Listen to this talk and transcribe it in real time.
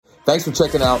Thanks for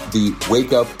checking out the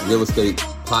Wake Up Real Estate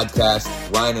podcast.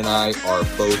 Ryan and I are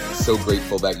both so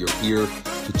grateful that you're here.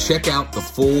 To check out the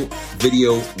full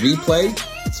video replay,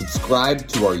 subscribe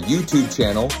to our YouTube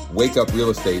channel, Wake Up Real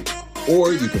Estate,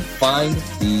 or you can find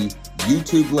the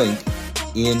YouTube link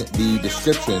in the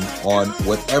description on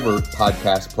whatever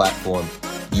podcast platform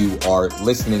you are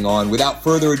listening on. Without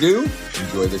further ado,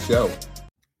 enjoy the show.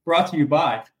 Brought to you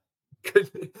by.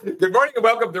 Good morning and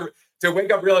welcome to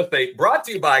Wake Up Real Estate, brought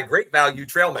to you by Great Value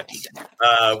Trail Mix,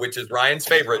 which is Ryan's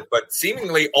favorite, but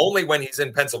seemingly only when he's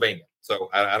in Pennsylvania. So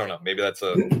I don't know. Maybe that's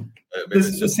this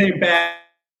is the same bag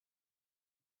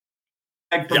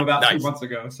from about 2 months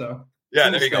ago. So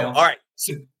yeah, there you go. All right.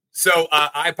 So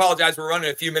I apologize. We're running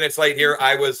a few minutes late here.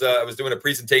 I was doing a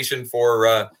presentation for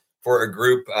a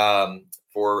group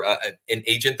for an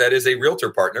agent that is a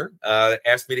realtor partner.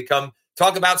 Asked me to come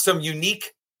talk about some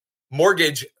unique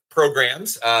mortgage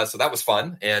programs. So that was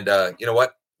fun. And you know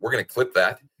what? We're going to clip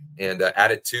that and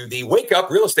add it to the Wake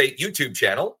Up Real Estate YouTube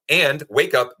channel and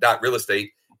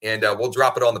wakeup.realestate. And we'll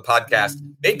drop it on the podcast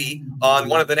maybe on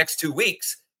one of the next 2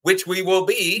 weeks, which we will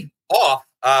be off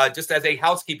just as a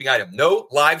housekeeping item. No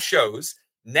live shows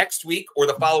next week or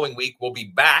the following week. We'll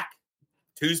be back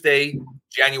Tuesday,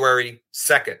 January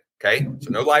 2nd. Okay. So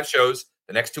no live shows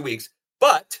the next 2 weeks,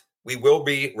 but we will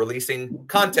be releasing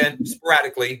content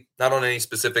sporadically, not on any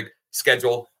specific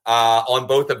schedule, on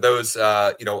both of those,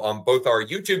 on both our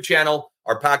YouTube channel,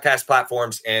 our podcast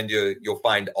platforms, and you'll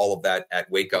find all of that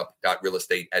at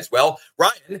wakeup.realestate as well.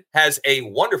 Ryan has a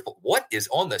wonderful, what is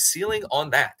on the ceiling on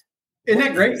that? Isn't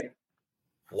that great?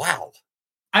 Wow.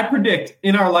 I predict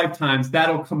in our lifetimes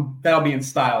that'll be in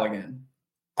style again.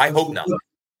 I hope not.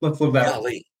 Let's live that.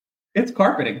 Golly. It's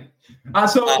carpeting.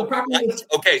 The property is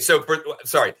okay. So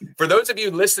for those of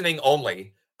you listening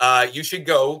only, you should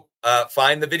go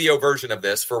find the video version of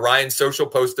this for Ryan's social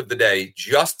post of the day,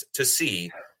 just to see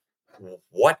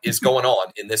what is going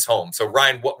on in this home. So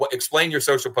Ryan, what explain your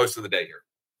social post of the day here?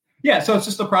 Yeah, so it's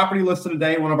just a property listed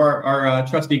today, one of our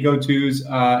trusty go-tos.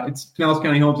 It's Pinellas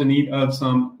County Homes in need of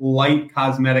some light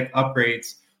cosmetic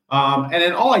upgrades. And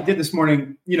then all I did this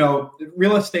morning,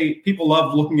 real estate, people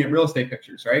love looking at real estate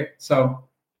pictures, right? So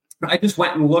I just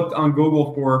went and looked on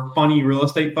Google for funny real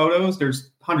estate photos.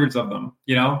 There's hundreds of them,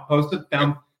 posted,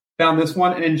 found this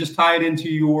one, and then just tie it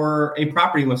into a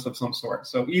property list of some sort.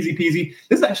 So easy peasy.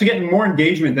 This is actually getting more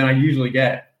engagement than I usually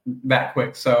get that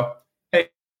quick. So, hey,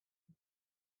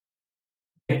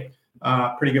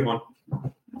 pretty good one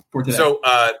for today. So,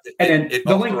 and then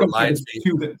the link goes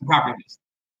to the property list.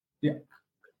 Yeah.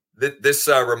 This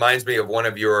reminds me of one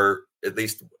of your, at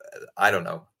least, I don't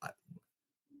know,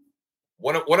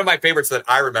 one of my favorites that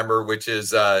I remember, which is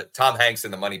Tom Hanks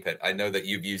in The Money Pit. I know that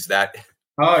you've used that.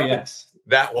 Oh, yes.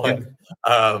 That one.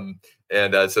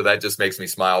 Yeah. So that just makes me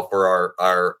smile for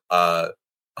our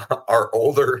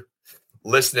older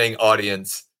listening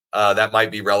audience. That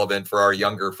might be relevant for our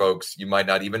younger folks. You might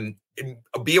not even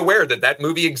be aware that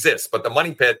movie exists, but The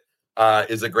Money Pit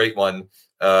is a great one.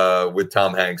 With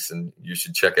Tom Hanks, and you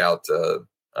should check out the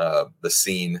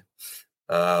scene.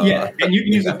 And you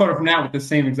can use the photo from now with the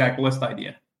same exact list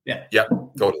idea. Yeah. Yeah,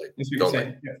 totally.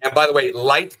 Totally. Yeah. And by the way,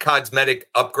 light cosmetic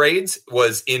upgrades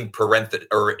was in parentheses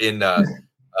or in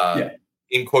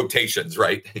quotations,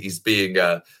 right? He's being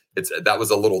that was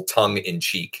a little tongue in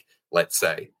cheek, let's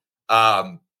say.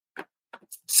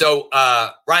 So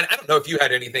Ryan, I don't know if you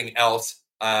had anything else.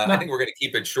 No. I think we're going to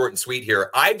keep it short and sweet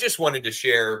here. I just wanted to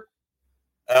share.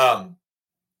 I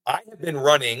have been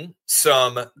running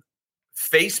some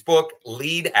Facebook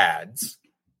lead ads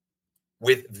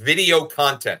with video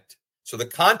content. So the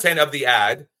content of the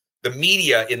ad, the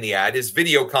media in the ad is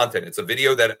video content. It's a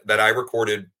video that I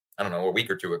recorded, I don't know, a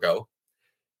week or two ago,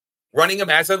 running them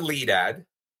as a lead ad,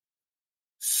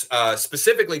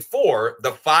 specifically for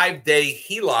the 5-day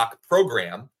HELOC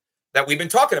program that we've been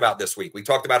talking about this week. We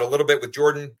talked about a little bit with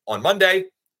Jordan on Monday.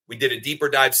 We did a deeper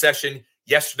dive session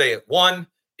yesterday at 1.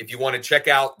 If you want to check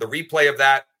out the replay of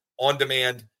that on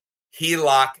demand,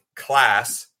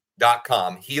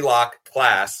 HELOCclass.com,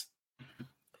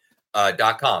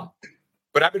 HELOCclass.com.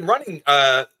 But I've been running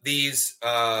these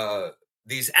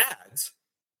ads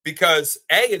because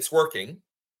A, it's working.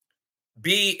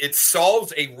 B, it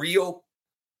solves a real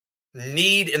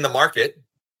need in the market.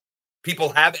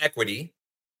 People have equity,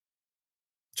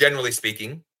 generally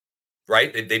speaking,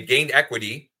 right? They've gained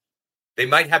equity. They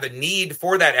might have a need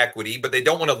for that equity, but they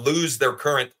don't want to lose their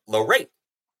current low rate,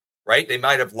 right? They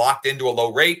might have locked into a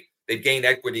low rate. They've gained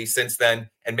equity since then,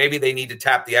 and maybe they need to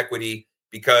tap the equity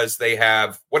because they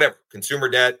have whatever, consumer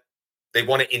debt. They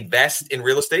want to invest in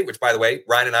real estate, which, by the way,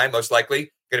 Ryan and I most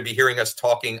likely going to be hearing us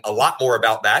talking a lot more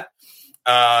about that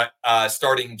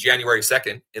starting January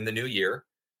 2nd in the new year.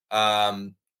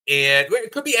 And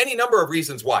it could be any number of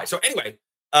reasons why. So anyway,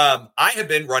 I have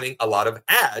been running a lot of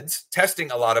ads,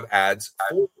 testing a lot of ads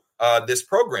for this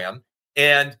program.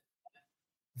 And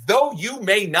though you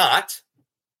may not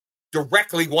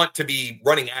directly want to be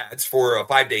running ads for a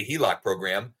 5-day HELOC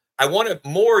program, I want to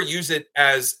more use it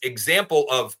as example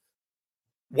of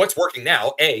what's working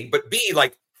now, A, but B,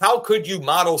 like, how could you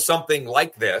model something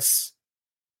like this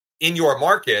in your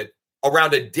market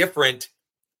around a different,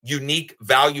 unique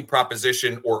value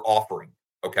proposition or offering?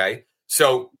 Okay.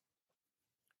 So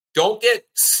don't get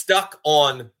stuck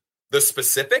on the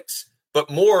specifics, but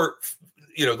more,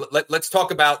 let's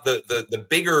talk about the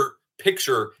bigger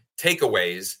picture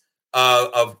takeaways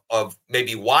of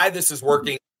maybe why this is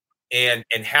working and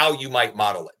how you might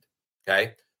model it.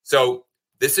 Okay. So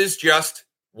this is just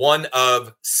one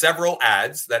of several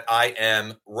ads that I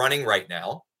am running right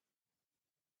now.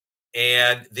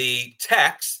 And the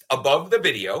text above the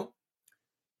video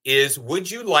is, would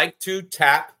you like to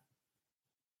tap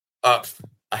up?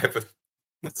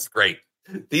 That's great.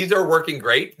 These are working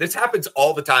great. This happens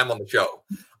all the time on the show.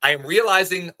 I am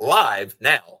realizing live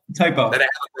now Typo. that I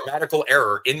have a grammatical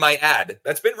error in my ad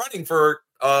that's been running for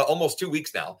almost 2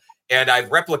 weeks now. And I've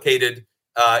replicated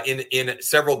in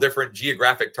several different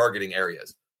geographic targeting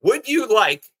areas. Would you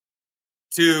like,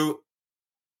 oh,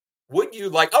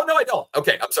 no, I don't.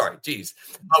 Okay, I'm sorry. Geez.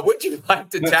 Would you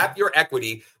like to tap your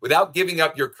equity without giving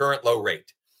up your current low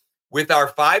rate? With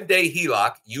our 5-day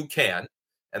HELOC, you can.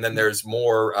 And then there's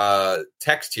more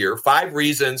text here. 5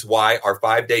 reasons why our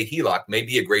 5-day HELOC may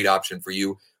be a great option for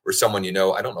you or someone you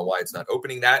know. I don't know why it's not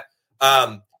opening that.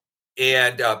 And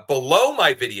below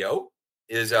my video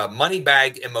is a money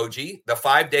bag emoji, the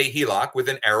 5-day HELOC with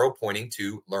an arrow pointing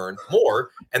to learn more.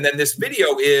 And then this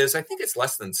video is, I think it's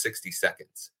less than 60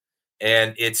 seconds.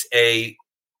 And it's I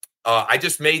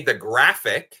just made the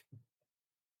graphic.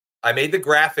 I made the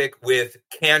graphic with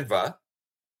Canva.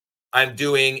 I'm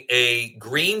doing a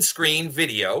green screen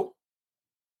video.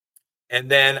 And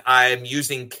then I'm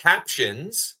using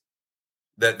captions,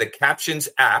 the captions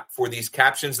app for these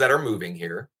captions that are moving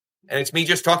here. And it's me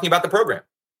just talking about the program.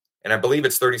 And I believe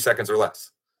it's 30 seconds or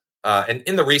less. And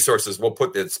in the resources, we'll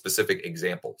put the specific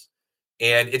examples.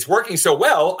 And it's working so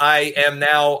well, I am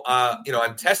now,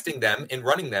 I'm testing them and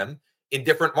running them in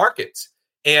different markets.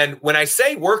 And when I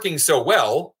say working so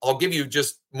well, I'll give you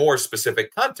just more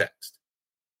specific context.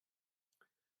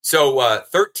 So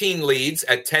 13 leads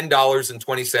at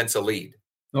 $10.20 a lead.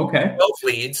 Okay. 12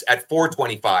 leads at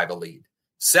 $4.25 a lead.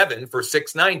 7 for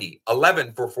 $6.90.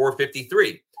 11 for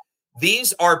 $4.53.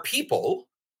 These are people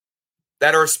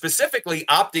that are specifically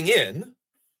opting in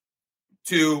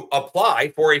to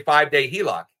apply for a 5-day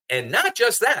HELOC. And not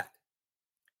just that,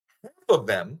 half of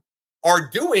them are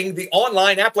doing the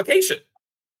online application.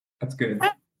 That's good.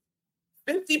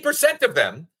 50% of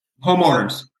them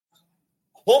homeowners.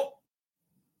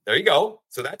 There you go.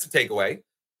 So that's a takeaway.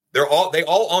 They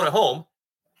all own a home.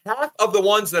 Half of the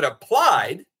ones that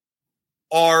applied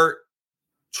are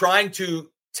trying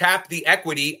to tap the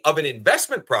equity of an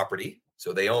investment property.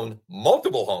 So they own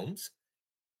multiple homes.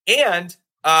 And,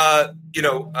 what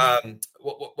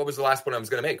was the last point I was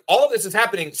going to make? All of this is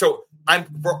happening. So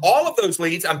for all of those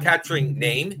leads, I'm capturing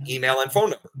name, email, and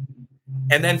phone number.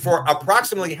 And then for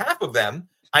approximately half of them,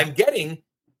 I'm getting,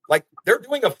 they're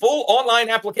doing a full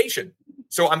online application.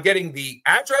 So I'm getting the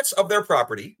address of their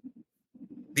property,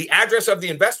 the address of the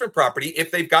investment property,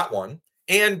 if they've got one.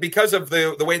 And because of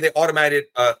the way the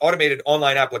automated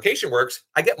online application works,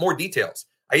 I get more details.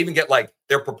 I even get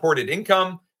their purported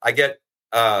income. I get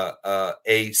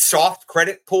a soft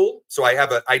credit pull. So I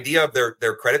have an idea of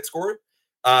their credit score.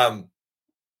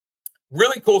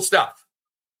 Really cool stuff.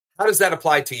 How does that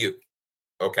apply to you?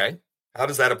 Okay. How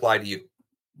does that apply to you?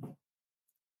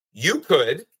 You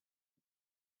could,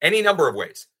 any number of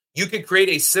ways. You could create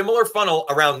a similar funnel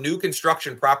around new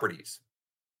construction properties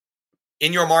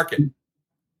in your market.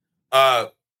 And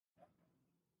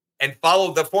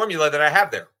follow the formula that I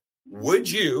have there. Would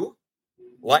you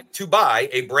like to buy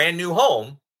a brand new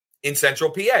home in Central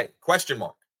PA? ?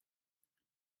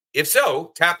 If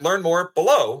so, tap Learn More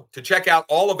below to check out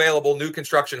all available new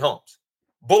construction homes.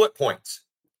 Bullet points.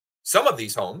 Some of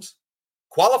these homes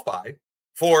qualify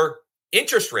for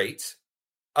interest rates.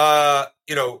 So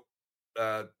you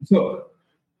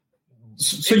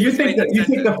think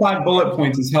the 5 bullet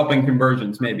points is helping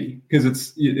conversions, maybe because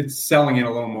it's selling it a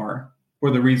little more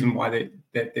for the reason why they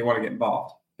want to get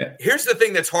involved. Yeah. Here's the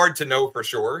thing that's hard to know for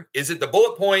sure. Is it the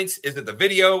bullet points? Is it the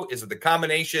video? Is it the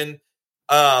combination?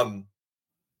 The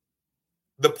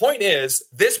the point is,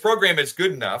 this program is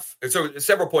good enough. So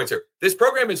several points here. This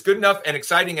program is good enough and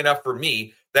exciting enough for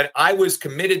me that I was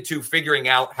committed to figuring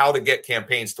out how to get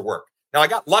campaigns to work. Now, I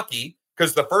got lucky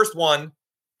because the first one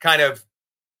kind of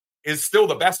is still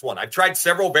the best one. I've tried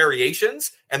several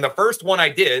variations, and the first one I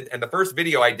did, and the first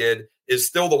video I did, is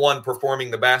still the one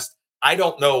performing the best. I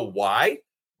don't know why,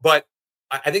 but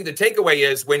I think the takeaway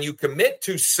is when you commit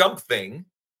to something,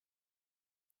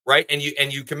 right? And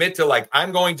you commit to, like,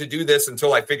 I'm going to do this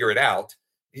until I figure it out.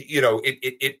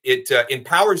 It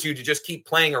empowers you to just keep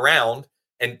playing around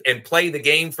and play the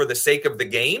game for the sake of the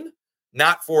game,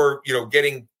 not for,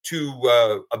 getting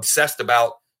too obsessed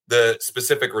about the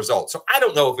specific results. So I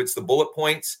don't know if it's the bullet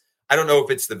points. I don't know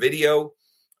if it's the video,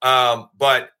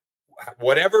 but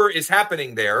whatever is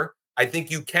happening there, I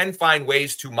think you can find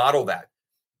ways to model that,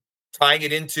 tying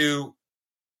it into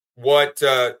what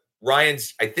I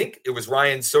think it was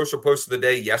Ryan's social post of the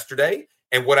day yesterday,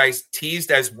 and what I teased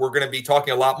as we're going to be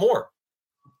talking a lot more.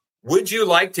 Would you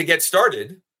like to get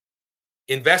started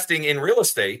investing in real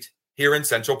estate here in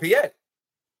Central PA?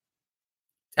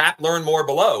 Tap Learn More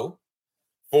below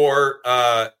for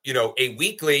a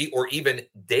weekly or even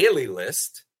daily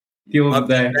list of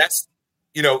the best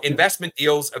investment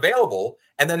deals available.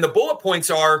 And then the bullet points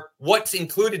are what's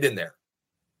included in there.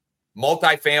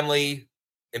 Multifamily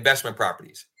investment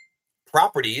properties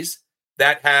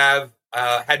that have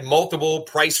had multiple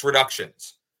price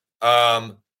reductions,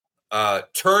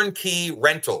 turnkey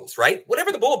rentals, right?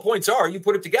 Whatever the bullet points are, you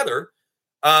put it together,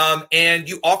 and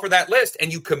you offer that list,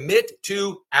 and you commit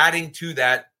to adding to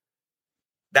that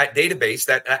database,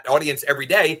 that audience every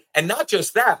day. And not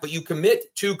just that, but you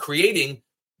commit to creating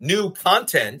new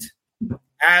content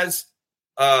as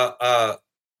that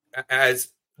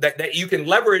you can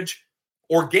leverage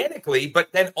organically,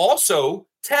 but then also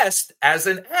test as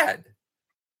an ad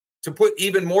to put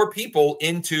even more people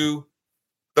into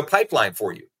the pipeline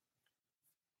for you.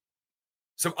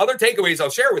 Some other takeaways I'll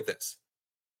share with this.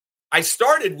 I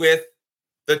started with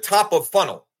the top of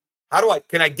funnel.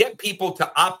 Can I get people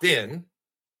to opt in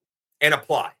and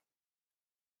apply?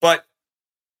 But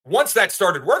once that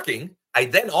started working, I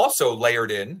then also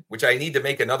layered in, which I need to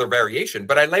make another variation,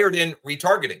 but I layered in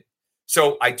retargeting.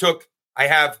 So I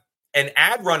have an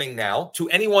ad running now to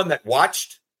anyone that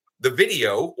watched the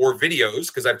video or videos,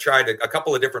 because I've tried a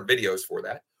couple of different videos for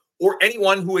that, or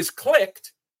anyone who has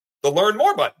clicked the Learn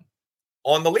More button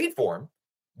on the lead form.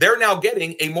 They're now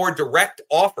getting a more direct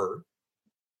offer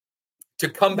to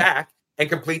come back and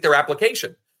complete their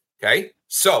application. Okay.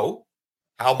 So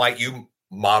how might you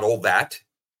model that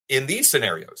in these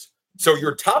scenarios? So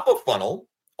your top of funnel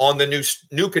on the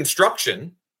new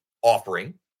construction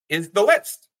offering is the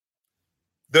list.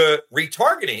 The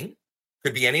retargeting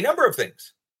could be any number of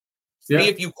things. See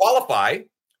if you qualify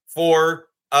for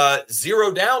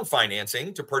zero down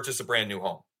financing to purchase a brand new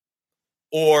home,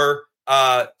 or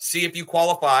see if you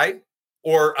qualify,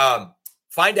 or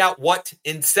find out what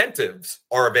incentives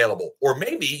are available. Or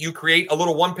maybe you create a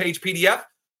little one-page PDF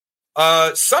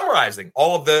summarizing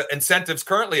all of the incentives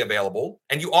currently available,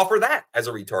 and you offer that as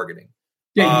a retargeting.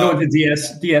 Yeah, you can go into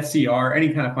DSCR,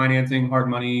 any kind of financing, hard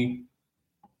money.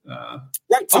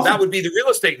 Right. So that would be the real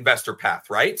estate investor path,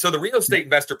 right? So the real estate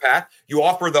investor path, you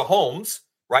offer the homes,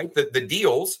 right? The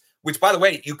deals, which, by the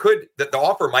way, the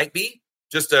offer might be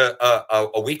just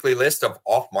a weekly list of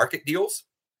off-market deals.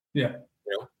 Yeah.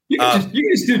 You can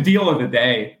just do deal of the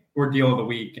day or deal of the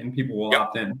week, and people will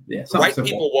opt in. Yeah, the right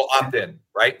people will opt in,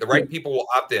 right? The right people will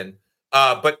opt in.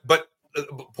 But the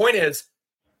point is,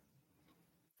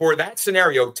 for that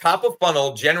scenario, top of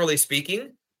funnel, generally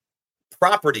speaking,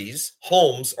 properties,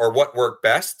 homes are what work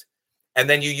best. And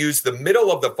then you use the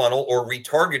middle of the funnel or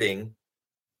retargeting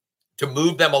to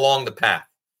move them along the path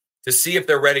to see if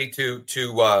they're ready to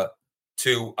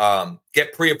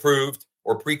get pre-approved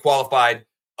or pre-qualified,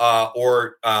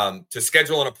 or to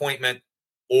schedule an appointment,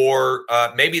 or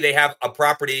maybe they have a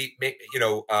property, maybe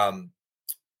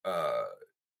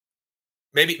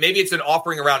it's an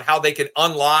offering around how they can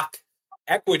unlock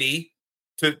equity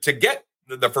to get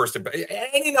the first,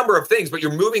 any number of things, but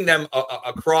you're moving them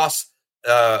across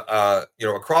a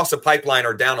pipeline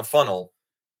or down a funnel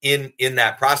in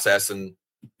that process. And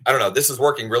I don't know, this is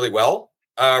working really well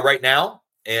right now.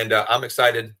 And I'm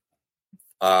excited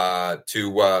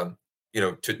to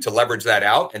leverage that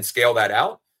out and scale that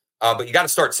out. But you got to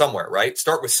start somewhere, right?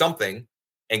 Start with something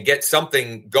and get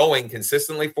something going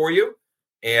consistently for you.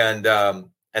 And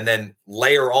then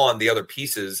layer on the other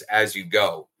pieces as you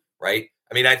go, right?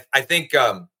 I mean, I think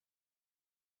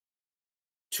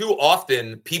too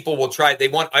often people will they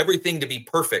want everything to be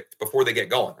perfect before they get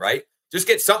going, right? Just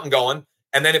get something going.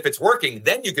 And then if it's working,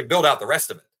 then you can build out the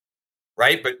rest of it,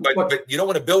 right? But you don't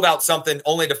want to build out something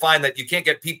only to find that you can't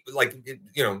get people like,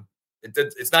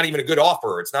 it's not even a good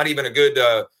offer. It's not even a good,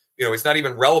 it's not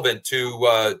even relevant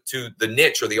to the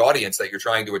niche or the audience that you're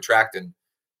trying to attract and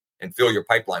fill your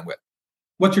pipeline with.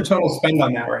 What's your total spend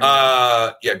on that right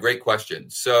now? Yeah, great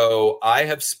question. So I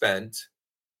have spent,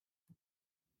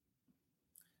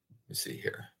 let me see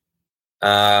here.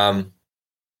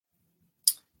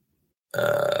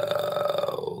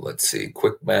 Let's see,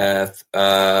 quick math.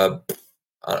 I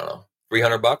don't know,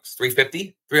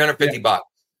 $300, $350 bucks.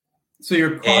 So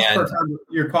your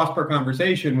cost per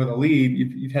conversation with a lead,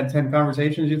 you've had 10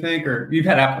 conversations, you think, or you've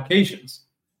had applications?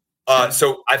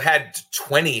 So I've had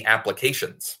 20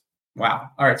 applications.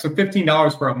 Wow. All right. So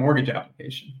 $15 for a mortgage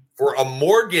application. For a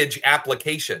mortgage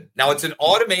application. Now it's an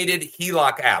automated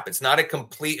HELOC app. It's not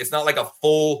like a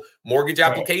full mortgage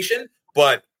application,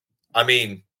 but I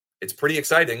mean, it's pretty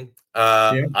exciting.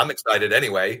 I'm excited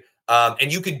anyway.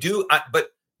 And you can do,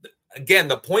 but again,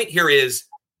 the point here is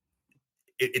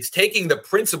it's taking the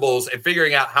principles and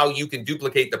figuring out how you can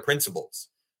duplicate the principles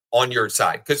on your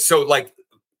side. Let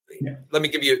me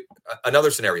give you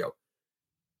another scenario.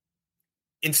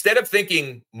 Instead of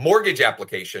thinking mortgage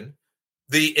application,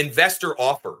 the investor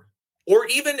offer, or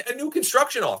even a new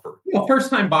construction offer.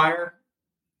 First-time buyer.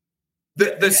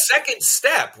 The second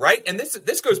step, right? And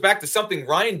this goes back to something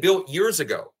Ryan built years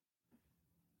ago.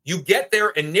 You get their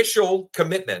initial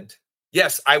commitment.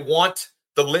 Yes, I want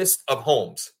the list of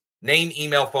homes, name,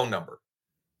 email, phone number.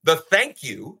 The thank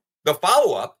you, the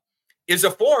follow-up, is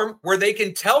a form where they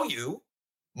can tell you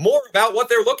more about what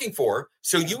they're looking for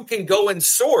so you can go and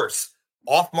source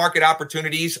off-market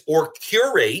opportunities or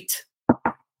curate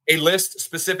a list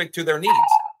specific to their needs.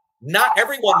 Not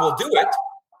everyone will do it,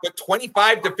 but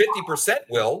 25 to 50%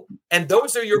 will. And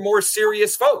those are your more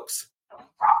serious folks.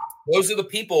 Those are the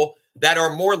people that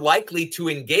are more likely to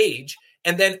engage.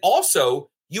 And then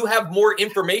also you have more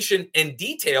information and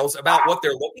details about what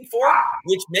they're looking for,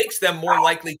 which makes them more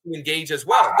likely to engage as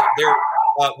well.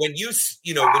 When you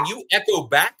echo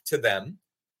back to them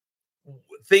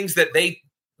things that they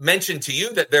mention to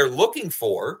you that they're looking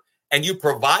for, and you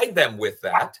provide them with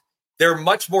that, they're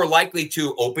much more likely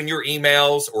to open your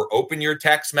emails or open your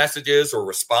text messages or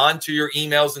respond to your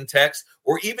emails and texts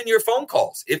or even your phone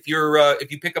calls if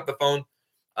you pick up the phone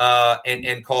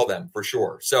and call them for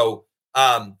sure. So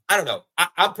I don't know.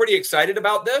 I'm pretty excited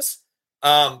about this.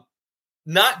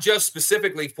 Not just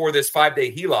specifically for this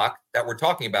 5-day HELOC that we're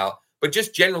talking about, but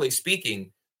just generally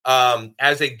speaking,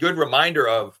 as a good reminder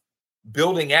of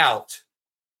building out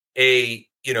a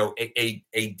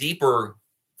deeper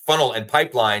funnel and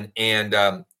pipeline. And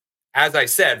as I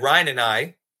said, Ryan and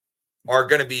I are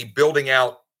going to be building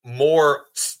out more,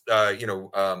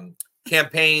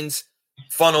 campaigns,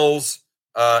 funnels,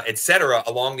 et cetera,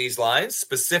 along these lines,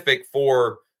 specific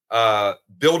for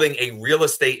building a real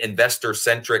estate investor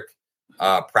centric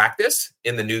practice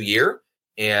in the new year.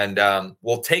 And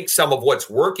we'll take some of what's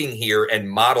working here and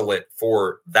model it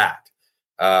for that.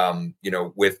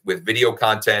 With video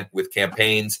content, with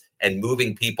campaigns, and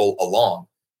moving people along,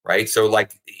 right? So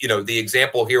the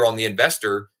example here on the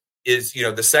investor is,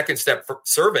 the second step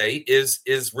survey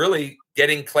is really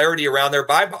getting clarity around their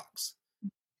buy box,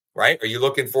 right? Are you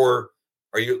looking for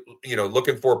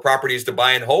properties to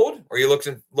buy and hold? Or are you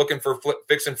looking for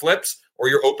fix and flips, or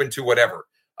you're open to whatever?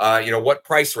 What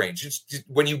price range?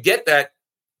 When you get that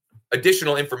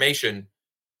additional information,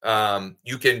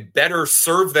 you can better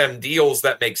serve them deals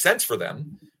that make sense for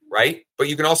them, right? But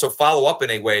you can also follow up in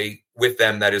a way with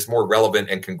them that is more relevant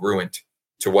and congruent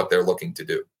to what they're looking to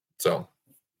do. So,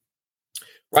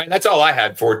 Ryan, that's all I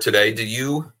had for today. Do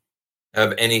you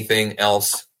have anything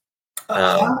else?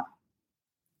 Not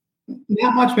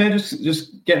much, man.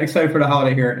 Just getting excited for the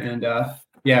holiday here. And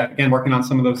again, working on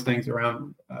some of those things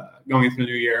around going into the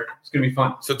new year. It's going to be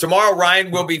fun. So tomorrow,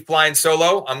 Ryan will be flying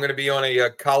solo. I'm going to be on a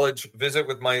college visit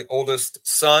with my oldest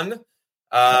son.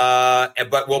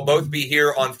 But we'll both be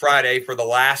here on Friday for the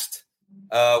last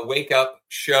wake up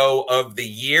show of the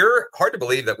year. Hard to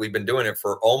believe that we've been doing it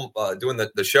for doing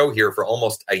the show here for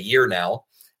almost a year now.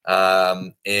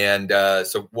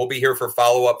 So we'll be here for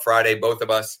follow up Friday, both of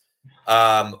us.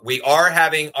 We are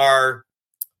having our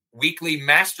weekly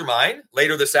mastermind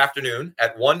later this afternoon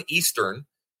at 1 Eastern.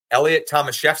 Elliot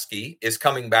Tomaszewski is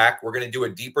coming back. We're going to do a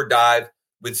deeper dive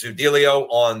with Zudilio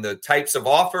on the types of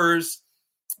offers,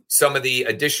 some of the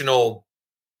additional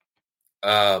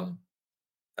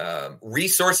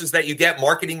resources that you get,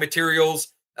 marketing materials,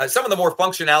 some of the more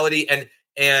functionality.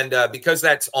 And because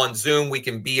that's on Zoom, we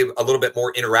can be a little bit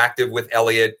more interactive with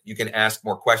Elliot. You can ask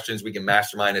more questions. We can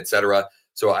mastermind, et cetera.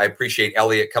 So I appreciate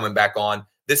Elliot coming back on.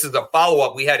 This is a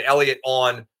follow-up. We had Elliot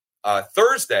on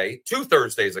two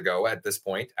Thursdays ago at this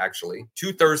point, actually,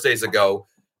 2 Thursdays ago,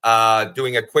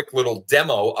 doing a quick little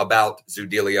demo about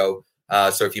Zoodealio.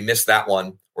 So if you missed that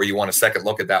one or you want a second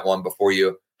look at that one before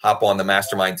you hop on the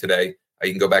mastermind today,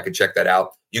 you can go back and check that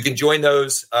out. You can join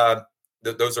those.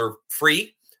 Those are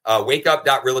free.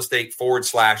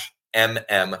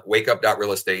 Wakeup.realestate/MM.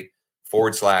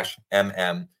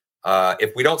 Wakeup.realestate/MM.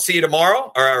 If we don't see you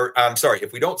tomorrow, or I'm sorry,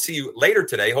 if we don't see you later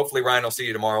today, hopefully Ryan will see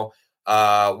you tomorrow.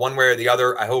 One way or the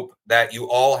other, I hope that you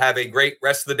all have a great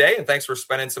rest of the day. And thanks for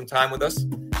spending some time with us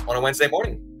on a Wednesday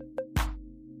morning.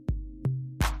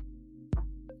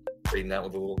 Reading that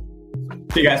with a little.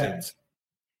 See you guys.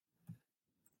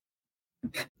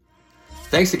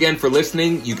 Thanks again for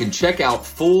listening. You can check out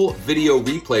full video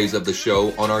replays of the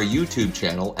show on our YouTube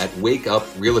channel at Wake Up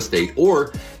Real Estate,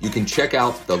 or you can check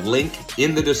out the link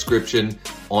in the description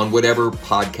on whatever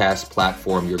podcast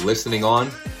platform you're listening on.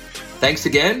 Thanks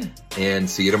again, and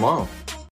see you tomorrow.